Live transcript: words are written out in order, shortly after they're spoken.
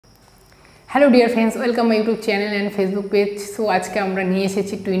Hello dear friends, welcome my YouTube channel and Facebook page. सो आज के আমরা নিয়ে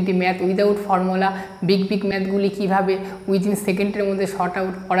এসেছি 20 ম্যাথ উইদাউট ফর্মুলা। বিগ ম্যাথগুলি কীভাবে উইদিন সেকেন্ডের মধ্যে শর্ট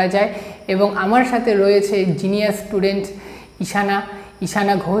আউট করা যায়, এবং আমার সাথে রয়েছে জিনিয়াস স্টুডেন্ট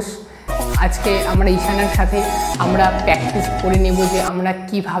ঈশানা ঘোষ। আজকে আমরা ঈশানার সাথে আমরা প্র্যাকটিস করে নেব যে আমরা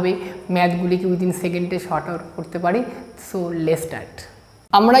কিভাবে ম্যাথগুলিকে উইদিন সেকেন্ডে শর্ট আউট করতে পারি। So let's start.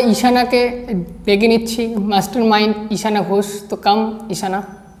 আমরা ঈশানাকে ডেকে নিচ্ছি, মাস্টার মাইন্ড ঈশানা ঘোষ। তো কাম ঈশানা।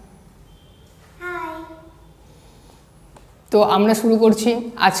 তো আমরা শুরু করছি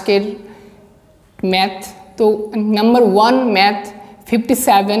আজকের ম্যাথ। তো number 1 math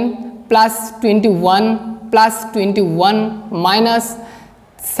 57 plus 21 plus 21 minus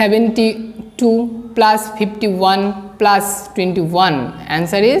 72 plus 51 plus 21,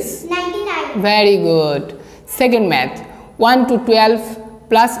 answer is 99. Very good. Second math 1 to 12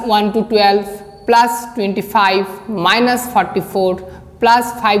 plus 1 to 12 plus 25 minus 44 plus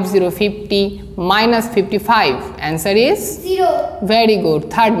 5050 minus 55, answer is 0. Very good.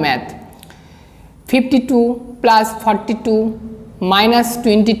 Third math 52 plus 42 minus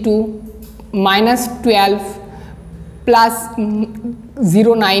 22 minus 12 plus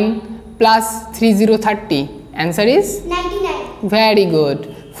 09 plus 3030, answer is 99. very good.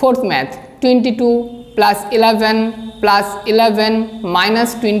 Fourth math 22 plus 11 plus 11 minus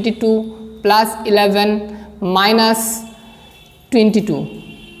 22 plus 11 minus 22,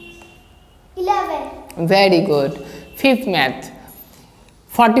 11. very good. Fifth math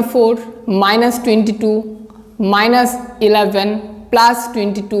 44 minus 22 minus 11 plus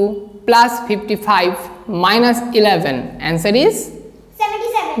 22 plus 55 minus 11, answer is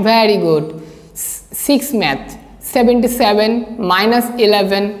 77. very good. Sixth math 77 minus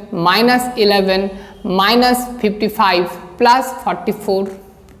 11 minus 11 minus 55 plus 44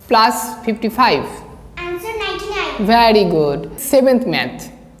 plus 55, Answer 99. very good. Seventh math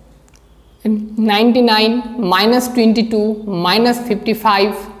 99 minus 22 minus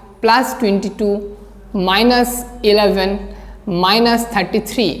 55 plus 22 minus 11 minus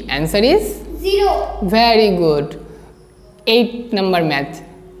 33, answer is 0. very good. 8 number math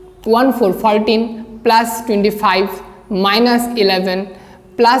 14 plus 25 minus 11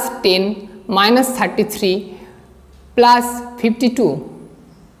 plus 10 minus 33 plus 52,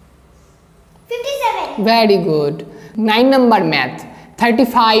 57. very good. 9 number math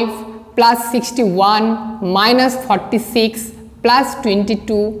 35 plus 61 minus 46 plus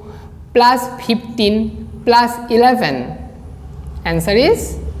 22 plus 15 plus 11, answer is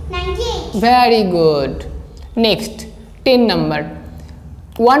 98. very good. Next 10 number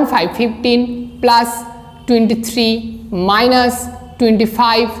 15 plus 23 minus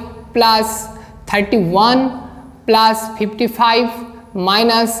 25 plus 31 plus 55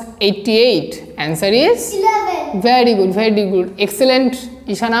 minus 88, answer is 11. very good, excellent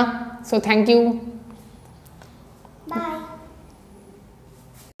Ishana. So thank you. Bye.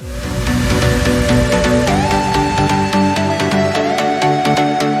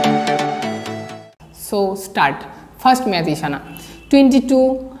 So start. First math Ishana 22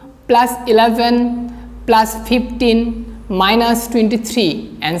 plus 11 plus 15 minus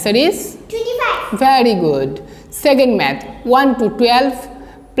 23, answer is 25. very good. Second math 1 to 12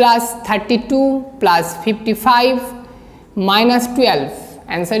 plus 32 plus 55 minus 12,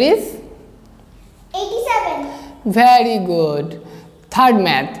 answer is 87. very good. Third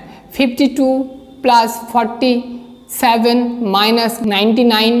math 52 plus 47 minus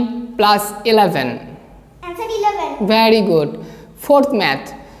 99 plus 11, Answer 11. very good. Fourth math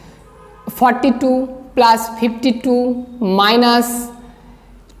 42 plus 52 minus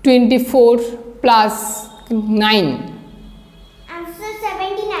 24 plus 9, Answer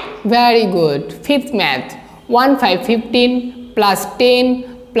 79. very good. Fifth math 15 plus 10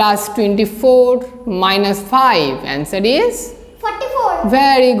 plus 24 minus 5, answer is 44.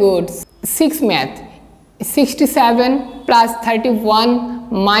 very good. Sixth math 67 plus 31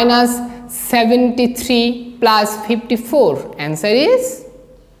 minus 73 plus 54, answer is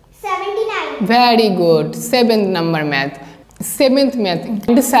 79. very good. Seventh number math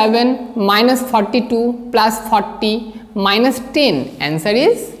 27 minus 42 plus 40 minus 10, answer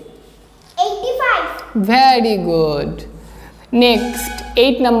is 85. very good. Next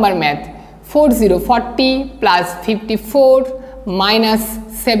 8 number math 40 plus 54 minus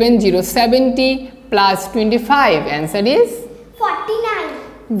 70 plus 25, answer is 49.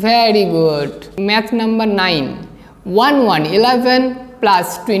 very good. Math number 9 11 plus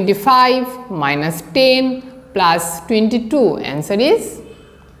 25 minus 10 plus 22, answer is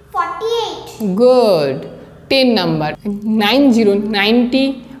 48. good. 10 number 90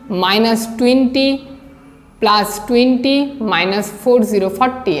 minus 20 plus 20 minus 40,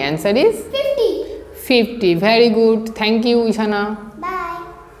 40. Answer is 50. 50. Very good. Thank you, Ishana. Bye.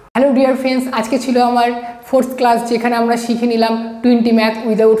 Hello dear friends, আজকে ছিল আমার 4th class, যেখানে আমরা শিখে নিলাম 20 math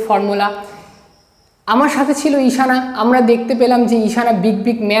without formula. আমার সাথে ছিল ঈশানা। আমরা দেখতে পেলাম যে ঈশানা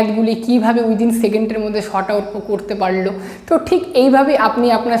বিগ ম্যাথগুলি কীভাবে উইদিন সেকেন্ডের মধ্যে শর্ট আউট করতে পারলো। তো ঠিক এইভাবে আপনি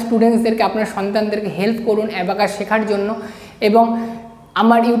আপনার স্টুডেন্টসদেরকে, আপনার সন্তানদেরকে হেল্প করুন অ্যাবাকাস শেখার জন্য, এবং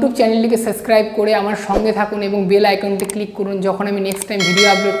আমার ইউটিউব চ্যানেলটিকে সাবস্ক্রাইব করে আমার সঙ্গে থাকুন এবং বেল আইকনটি ক্লিক করুন। যখন আমি নেক্সট টাইম ভিডিও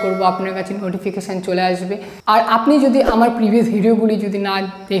আপলোড করব আপনার কাছে নোটিফিকেশান চলে আসবে। আর আপনি যদি আমার প্রিভিয়াস ভিডিওগুলি যদি না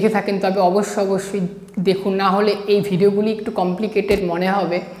দেখে থাকেন তবে অবশ্যই দেখুন, না হলে এই ভিডিওগুলি একটু কমপ্লিকেটেড মনে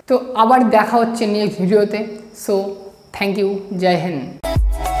হবে। তো আবার দেখা হচ্ছে নেক্সট ভিডিওতে। So thank you, Joy Hind.